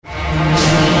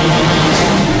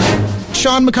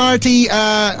Seán McCarthy,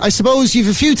 I suppose you've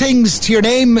a few things to your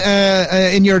name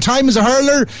in your time as a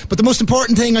hurler, but the most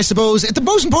important thing, I suppose, the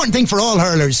most important thing for all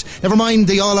hurlers, never mind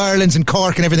the All-Irelands and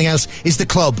Cork and everything else, is the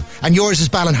club. And yours is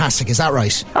Ballinhassig, is that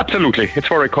right? Absolutely. It's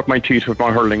where I cut my teeth with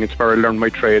my hurling. It's where I learned my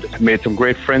trade. I made some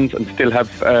great friends and still have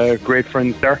great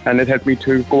friends there. And it helped me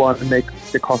to go on and make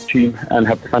the Cork team and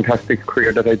have the fantastic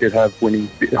career that I did have, winning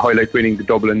the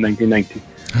double in 1990.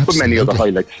 Absolutely. But many other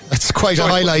highlights. That's quite a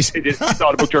highlight. It is all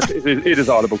about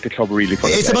the club, really.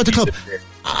 It's about the club.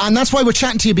 And that's why we're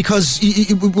chatting to you, because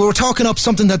we're talking up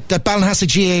something that Ballinhassig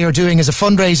GA are doing as a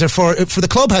fundraiser for the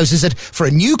clubhouse. Is it for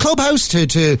a new clubhouse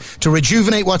to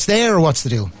rejuvenate what's there, or what's the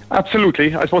deal?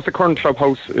 Absolutely. I suppose the current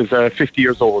clubhouse is 50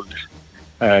 years old,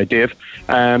 Dave.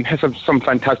 Has some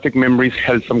fantastic memories,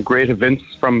 held some great events,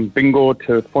 from bingo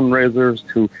to fundraisers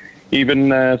to even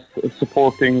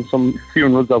supporting some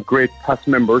funerals of great past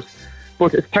members.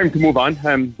 But it's time to move on.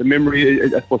 The memory, I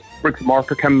suppose, bricks and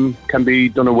mortar can be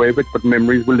done away with, but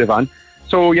memories will live on.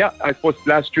 So yeah, I suppose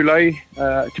last July,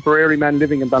 Tipperary man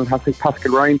living in Ballinhassig,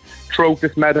 Pascal Ryan, threw out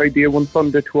this mad idea one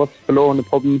Sunday to us below in the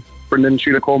pub, Brendan and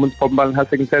Sheila Coleman's pub in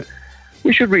Ballinhassig, and said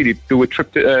we should really do a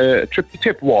trip to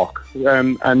tip walk.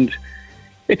 And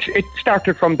it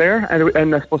started from there,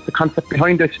 and I suppose the concept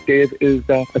behind it, Dave, is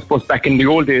that I suppose back in the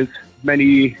old days,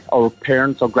 many our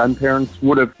parents or grandparents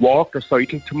would have walked or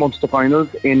cycled to Munster finals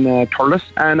in Thurles,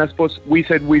 and I suppose we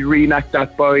said we'd reenact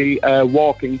that by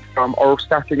walking from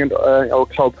starting in our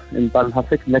club in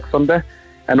Ballinhassig next Sunday,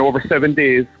 and over 7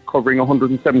 days, covering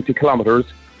 170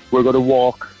 kilometres, we're going to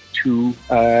walk to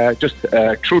just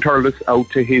through Thurles out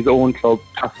to his own club,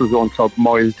 past his own club,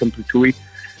 Moyle Templetui.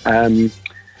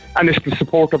 And it's the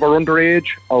support of our underage,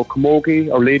 our camogie,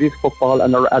 our ladies football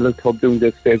and our adult club doing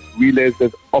this. There's relays,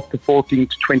 there's up to 14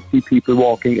 to 20 people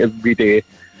walking every day.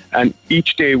 And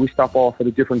each day we stop off at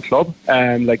a different club,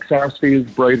 like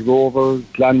Sarsfields, Bride Rovers,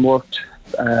 Glanworth,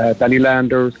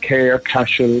 Ballylanders, Cahir,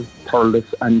 Cashel,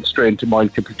 Thurles, and straight into Moyle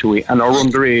Templetui. And our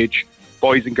underage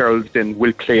boys and girls then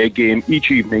will play a game each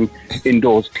evening in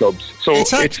those clubs. So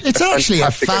it's actually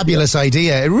a fabulous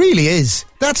idea. It really is.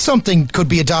 That's something could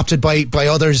be adopted by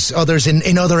others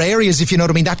in other areas, if you know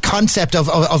what I mean. That concept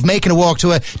of making a walk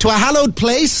to a hallowed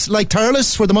place like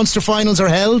Thurles, where the Munster finals are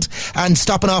held, and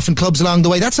stopping off in clubs along the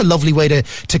way. That's a lovely way to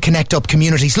connect up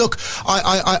communities. Look,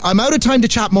 I'm out of time to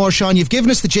chat more, Seán. You've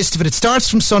given us the gist of it. It starts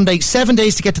from Sunday, 7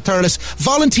 days to get to Thurles.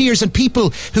 Volunteers and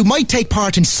people who might take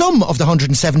part in some of the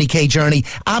 170k journey,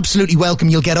 absolutely welcome.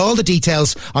 You'll get all the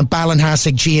details on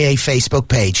Ballinhassig GA Facebook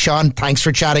page. Seán, thanks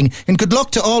for chatting, and good luck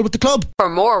to all with the club.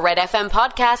 For more Red FM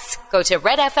podcasts, go to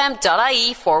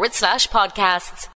redfm.ie/podcasts.